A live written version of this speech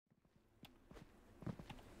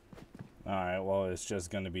Alright, well, it's just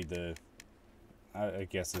gonna be the... I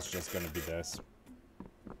guess it's just gonna be this.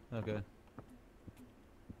 Okay.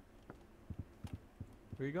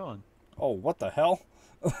 Where are you going? Oh, what the hell?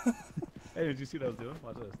 Hey, did you see what I was doing?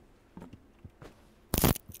 Watch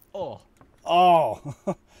this. Oh. Oh!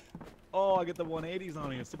 Oh, I get the 180s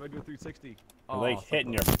on you instead of I do a 360. You're Oh, like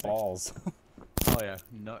hitting your balls. Oh yeah,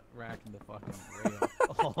 nut racking the fucking rail.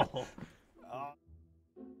 Oh.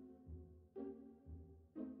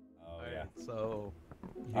 Oh, yeah. So,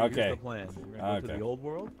 Okay. here's the plan. We're gonna go to the old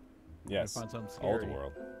world. Yes. Find something scary. Old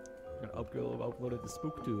world. We're gonna upload it to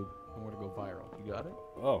SpookTube, and we're gonna go viral. You got it?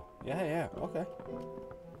 Oh, yeah, yeah. Okay.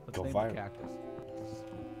 Let's Go name viral. the cactus.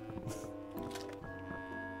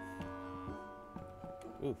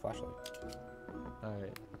 Ooh, flashlight. All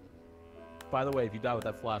right. By the way, if you die with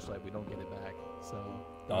that flashlight, we don't get it back. So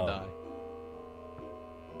don't die.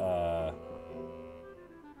 Oh,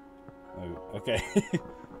 okay.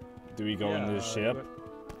 Do we go into the ship?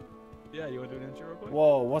 Yeah, you want to do an intro real quick?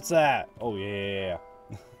 Whoa, what's that? Oh, yeah.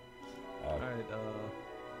 Alright,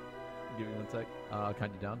 give me 1 sec. I'll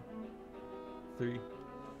count you down. 3,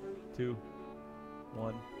 2,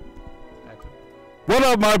 1, action. What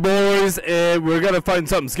up, my boys? And we're gonna find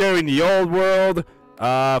something scary in the old world.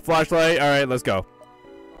 Flashlight. All right, let's go.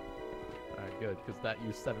 Alright, good, because that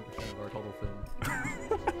used 7% of our total film.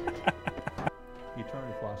 You turn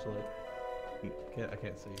your flashlight. I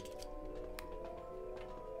can't see.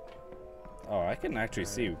 Oh, I can actually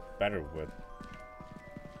see better with.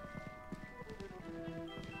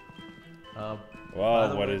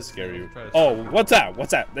 Well, what is scary? Oh, what's that?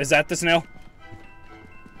 What's that? Is that the snail?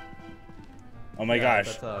 Oh my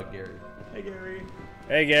gosh. That's Gary. Hey, Gary.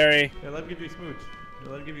 Hey, Gary. Yeah, let him give you a smooch.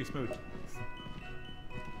 Let him give you a smooch.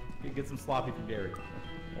 Get some sloppy from Gary.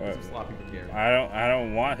 Get some sloppy from Gary. I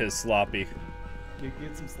don't want his sloppy.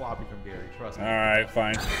 Get some sloppy from Gary. Trust me. All right,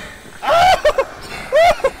 fine.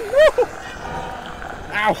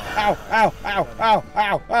 Ow! Ow! Ow! Ow! Ow!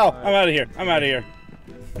 Ow! Ow! I'm out of here. I'm out of here.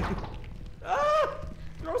 Ah!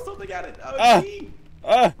 Throw something at it. G.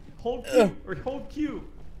 Hold Q or hold Q.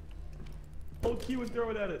 Hold Q and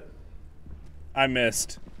throw it at it. I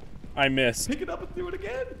missed. I missed. Pick it up and throw it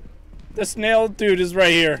again. The snail dude is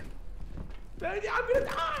right here. I'm gonna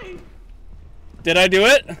die. Did I do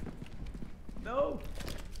it? No.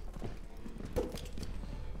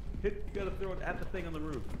 You gotta throw it at the thing on the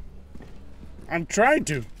roof. I'm trying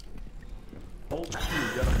to. Hold Q.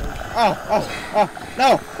 You gotta hold Q.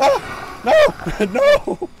 No! No!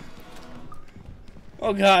 No!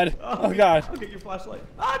 Oh God! Oh God! I'll get your flashlight.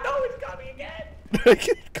 Ah no! It's got me again.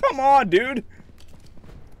 Come on, dude!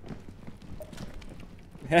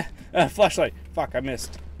 Flashlight. Fuck! I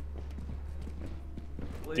missed.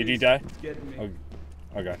 Please, Did he die? It's getting me. Oh,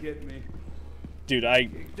 okay. It's getting me. Dude,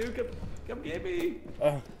 Dude, come get me.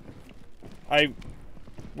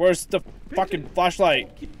 Where's the fucking flashlight?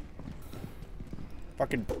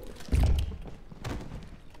 Fucking.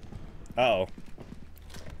 Uh-oh.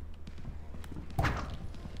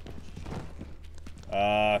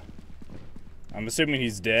 I'm assuming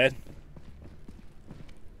he's dead.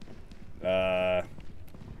 And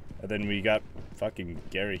then we got fucking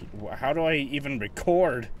Gary. How do I even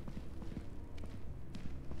record?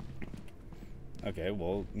 Okay,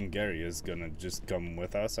 well, Gary is gonna just come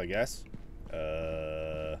with us, I guess.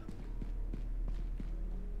 And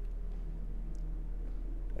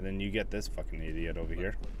then you get this fucking idiot over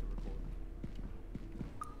here.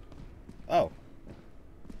 Oh.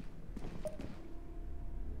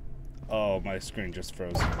 Oh, my screen just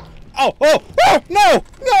froze. Oh! Oh! Oh! No!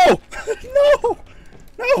 No! No!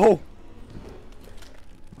 No!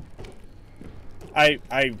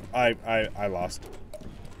 I lost.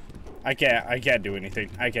 I can't do anything.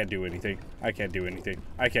 I can't do anything. I can't do anything.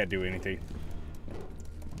 I can't do anything.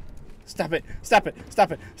 Stop it! Stop it!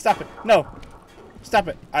 Stop it! Stop it! No! Stop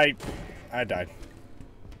it! I died.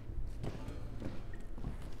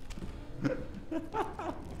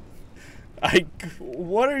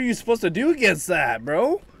 What are you supposed to do against that,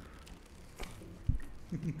 bro?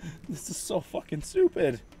 This is so fucking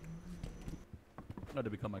stupid. Not to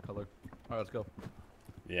become my color. Alright, let's go.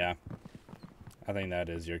 Yeah. I think that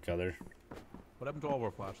is your color. What happened to all of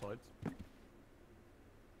our flashlights?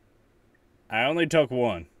 I only took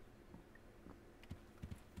one.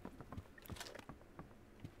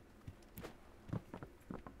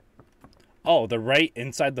 Oh, they're right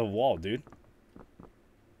inside the wall, dude.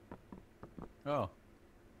 Oh.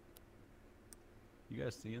 You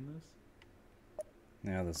guys seeing this?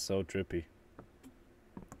 Yeah, that's so trippy.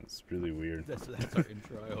 It's really weird. That's our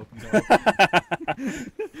intro, I hope you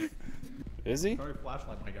know. Is he? Sorry,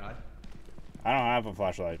 flashlight, my guy. I don't have a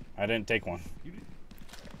flashlight. I didn't take one. You did.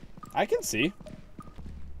 I can see.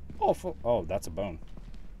 Oh, oh, that's a bone.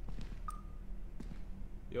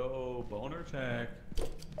 Yo, boner check.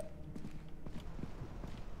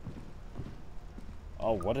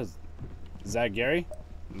 Oh, what is that, Gary?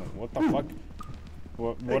 No, what the fuck?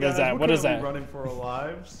 What Hey is guys, that? we're What is currently that? running for our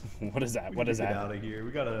lives. What is that? We What need is to get that? out of here.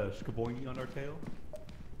 We got a skaboingy on our tail.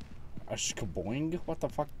 A shkaboing? What the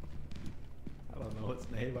fuck? I don't know its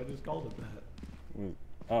name. I just called it that.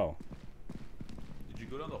 Oh, Did you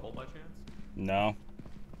go down the hole by chance? no.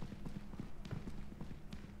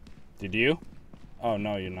 Did you? Oh,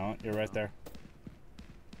 no, you're not. You're right there.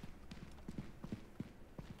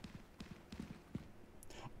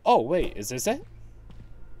 Oh, wait, is this it?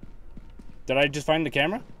 Did I just find the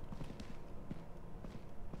camera?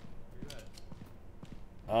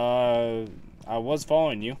 I was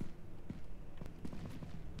following you.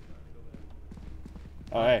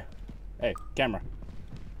 Oh, hey. Hey, camera.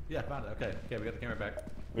 Yeah, found it. Okay, we got the camera back.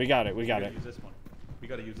 We got it, we got it. Use this one. We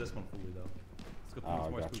gotta use this one fully though. Let's go put Oh,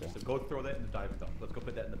 some more gotcha. spooks. So go throw that in the diving bell. Let's go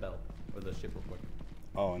put that in the bell or the ship real quick.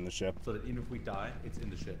 Oh, in the ship. So that even if we die, it's in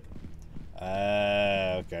the ship.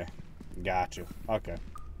 Okay. Got you. Okay.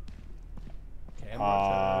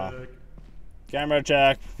 Camera check. Camera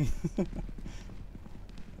check.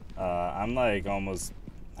 I'm like almost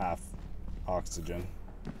half oxygen.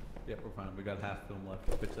 Yep, we're fine. We got half film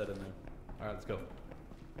left. Pitch that in there. Alright, let's go.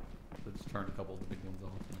 Let's turn a couple of the big ones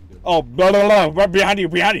off. And good. Oh, blah, blah, blah, right behind you,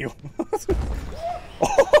 behind you. Mister,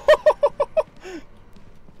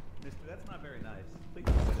 that's not very nice. Please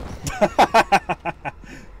don't.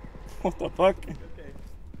 What the fuck? Okay.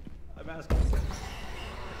 I'm asking.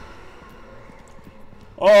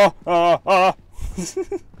 Oh.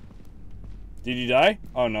 Did you die?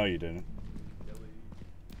 Oh, no, you didn't. Kelly,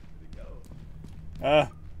 where'd it go? Yeah,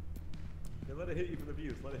 let it hit you for the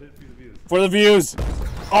views. Let it hit you for the views. For the views.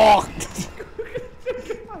 Oh.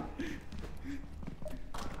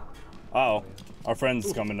 Uh-oh. Our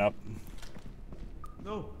friend's coming up.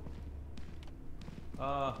 No.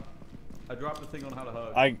 I dropped the thing on how to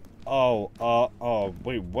hug. Oh,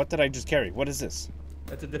 wait, what did I just carry? What is this?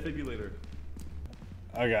 That's a defibrillator.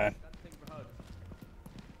 Okay. That's the thing for hugs.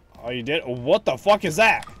 Oh, you did? What the fuck is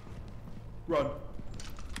that? Run.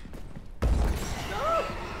 No!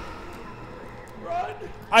 Run!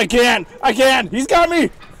 I can't! He's got me!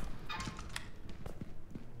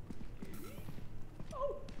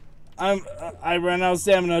 I ran out of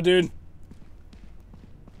stamina, dude.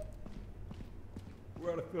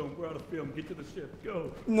 We're out of film. We're out of film. Get to the ship.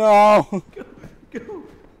 Go. No.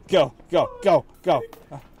 Go. Go. Close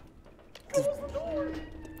the door.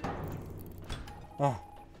 Well,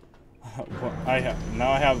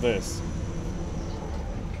 now I have this.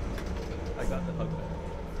 I got the hug back.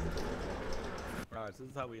 Alright, so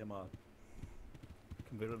this is how we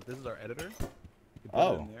this is our editor. You put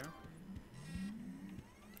it in there.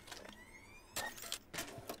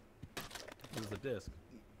 This is a disc.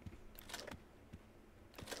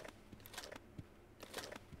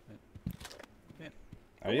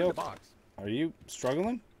 Are you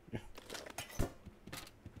struggling?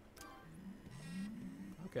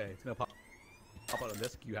 Okay, it's gonna pop out a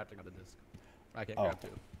disc. You have to grab the disc. I can't Oh. grab two.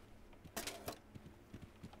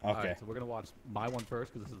 Okay. Alright, so we're gonna watch my one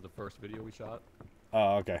first because this is the first video we shot.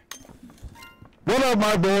 Oh, okay. What up,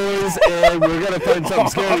 my boys? And we're gonna find something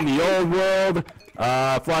scary in the old world.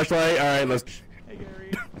 Flashlight. All right, let's. Hey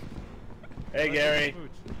Gary. Hey, Gary.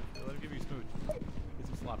 Let him give you a smooch. Get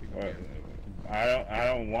some sloppy from Gary. I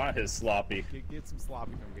don't want his sloppy. Get some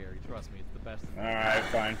sloppy from Gary. Trust me, it's the best. All right,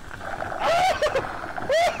 fine.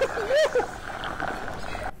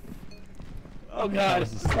 Oh God,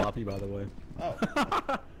 this is sloppy, by the way. Oh.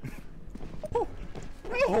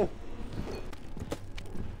 No.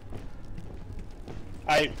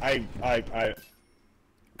 I.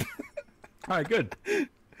 All right, good.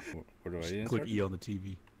 Where do I insert? Click E on the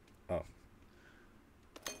TV. Oh.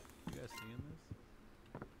 You guys seeing this?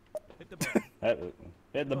 Hit the button.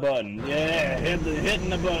 Hit the button. Yeah, hitting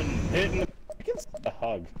the button. Hitting the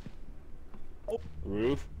hug. Oh.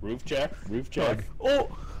 Roof check. Hug. Oh.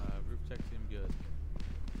 Roof check seemed good.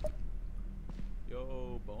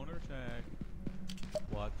 Yo, boner check.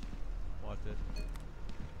 Watch it.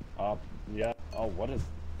 Yeah. Oh, what is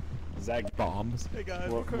that? Bombs. Hey guys,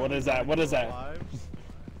 What is that? What is that? What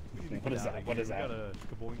is that? What is that? We got a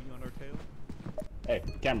skaboingy on our tail. Hey,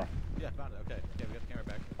 camera. Yeah, found it. Okay. Yeah, we got the camera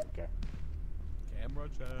back. Okay. Camera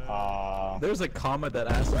check. There's a comment that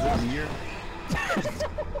asks, "Is it weird?"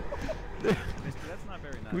 Mister, that's not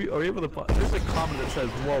very nice. Are we able to? There's a comment that says,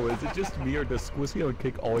 "Whoa, is it just me or does Squishy and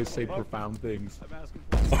Kick always say profound things?" I'm asking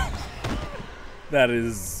for That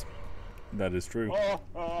is true.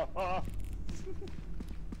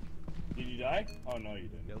 Did you die? Oh no, you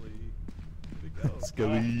didn't. Skelly. Where'd it go?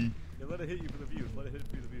 Skelly. Yeah, let it hit you for the views. Let it hit you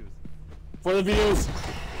for the views. For the views.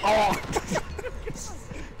 Oh.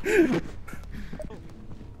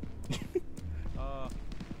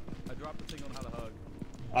 I dropped the thing on how to hug.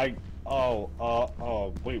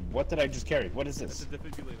 Wait, what did I just carry? What is It's this? a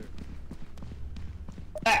defibrillator.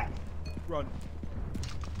 Ah! Run.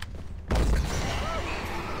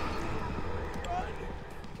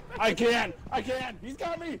 I can't! He's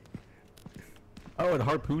got me! Oh, it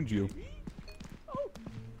harpooned you.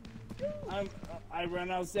 I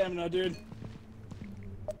ran out of stamina, dude.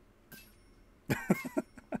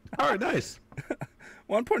 Alright, nice.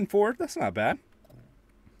 1.4, that's not bad.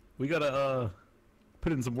 We gotta,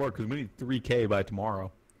 put in some work, because we need 3K by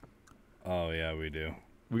tomorrow. Oh yeah, we do.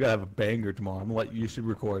 We gotta have a banger tomorrow. I'm gonna let you should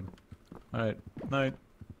record. Alright, night.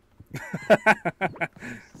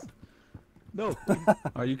 No.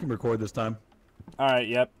 Alright, you can record this time. Alright,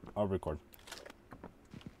 yep, I'll record.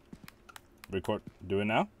 Record. Do it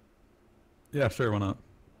now? Yeah, sure, why not?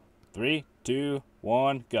 3, 2,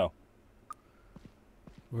 1, go.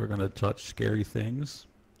 We're gonna touch scary things.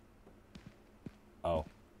 Oh.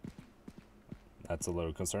 That's a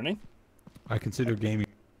little concerning. I consider gaming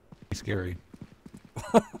scary.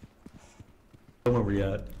 Where we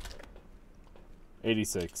at?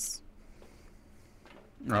 86.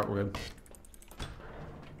 Alright, we're good.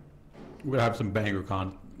 We're gonna have some banger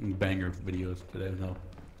videos today, though.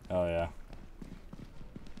 Oh yeah.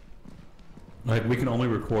 Like, we can only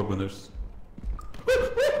record when there's...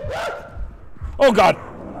 Oh god!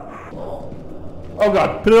 Oh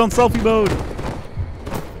god! Put it on selfie mode!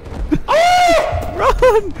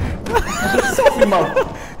 Run! Selfie mode!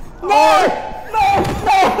 No! No!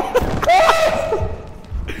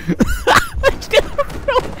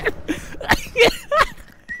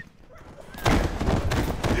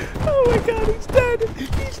 Oh my god, he's dead!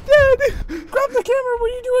 He's dead! Grab the camera! What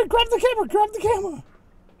are you doing? Grab the camera! Grab the camera!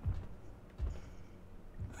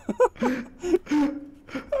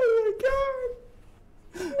 Oh my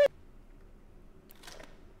god!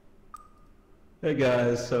 Hey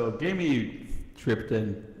guys, so Gamey tripped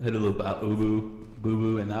and hit a little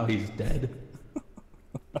boo-boo, and now he's dead.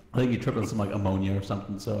 I think he tripped on some like ammonia or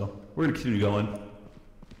something, so we're gonna continue going.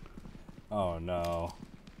 Oh no.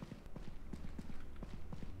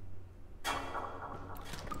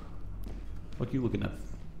 What you looking at?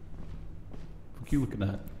 What you looking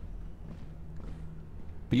at?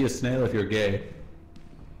 Be a snail if you're gay.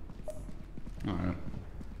 Alright.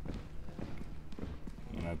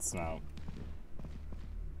 That's not.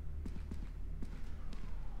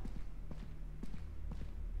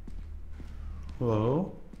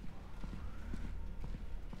 Hello?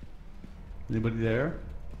 Anybody there?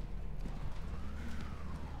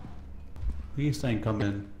 He's saying come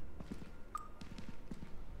in.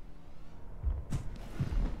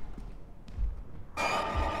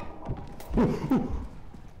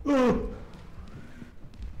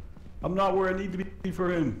 I'm not where I need to be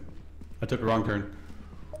for him. I took a wrong turn.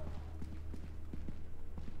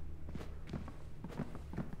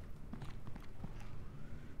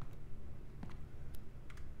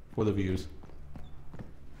 For the views.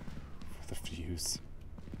 For the views.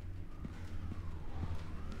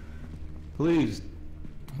 Please.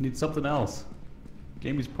 I need something else.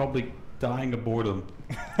 Gamey's probably dying of boredom.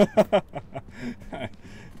 I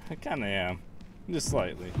kinda am. Just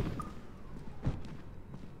slightly.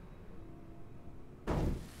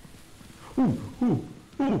 Ooh, ooh,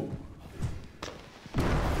 ooh.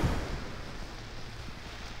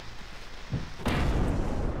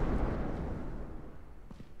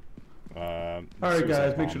 Alright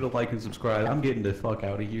guys, make sure to like and subscribe. I'm getting the fuck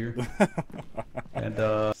out of here. And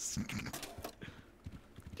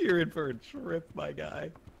you're in for a trip, my guy.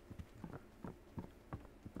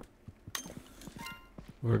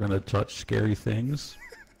 We're gonna touch scary things.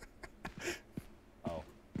 Oh.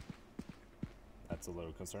 That's a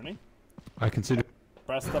little concerning. I consider...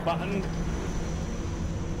 Press the button.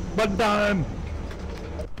 Button time!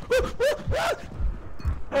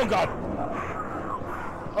 Oh god!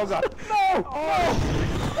 Oh god! No! Oh!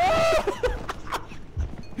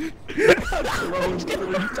 I've thrown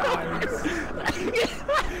 3 times.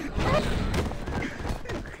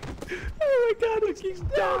 Oh my god, it keeps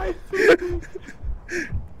dying.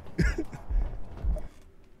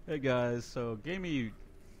 Hey guys, so Gamey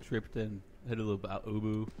tripped and hit a little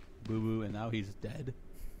boo-boo, and now he's dead.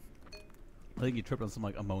 I think he tripped on some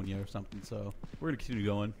like ammonia or something, so we're gonna continue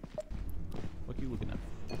going. What are you looking at?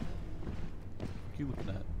 What are you looking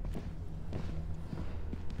at?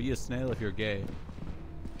 Be a snail if you're gay.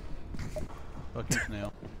 Fucking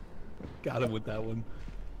snail. Got him with that one.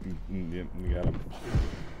 Yep, you got him.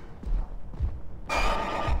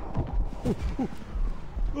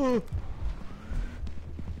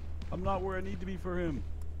 I'm not where I need to be for him.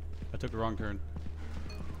 I took a wrong turn.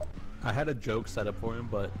 I had a joke set up for him,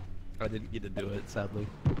 but I didn't get to do it, sadly.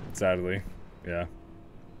 Sadly, yeah.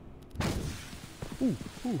 Ooh,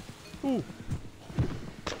 ooh, ooh.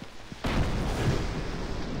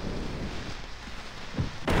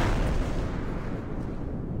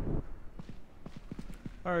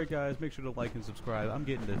 Alright guys, make sure to like and subscribe. I'm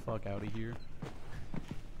getting the fuck out of here.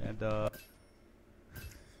 And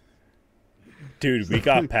Dude, we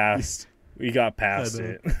got past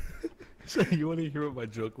it. So you want to hear what my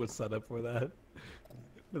joke was set up for that?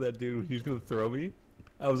 For that dude, he's gonna throw me.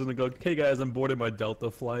 I was gonna go, hey guys, I'm boarding my Delta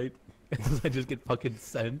flight. And I just get fucking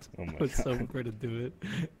sent. Oh my It's so God. weird to do it.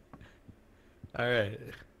 Alright.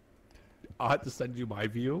 I'll have to send you my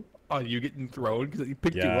view on you getting thrown because he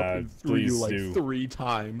picked you up Yeah, and threw you please like do. 3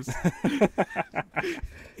 times.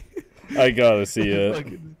 I gotta see it.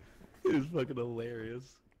 It was fucking hilarious.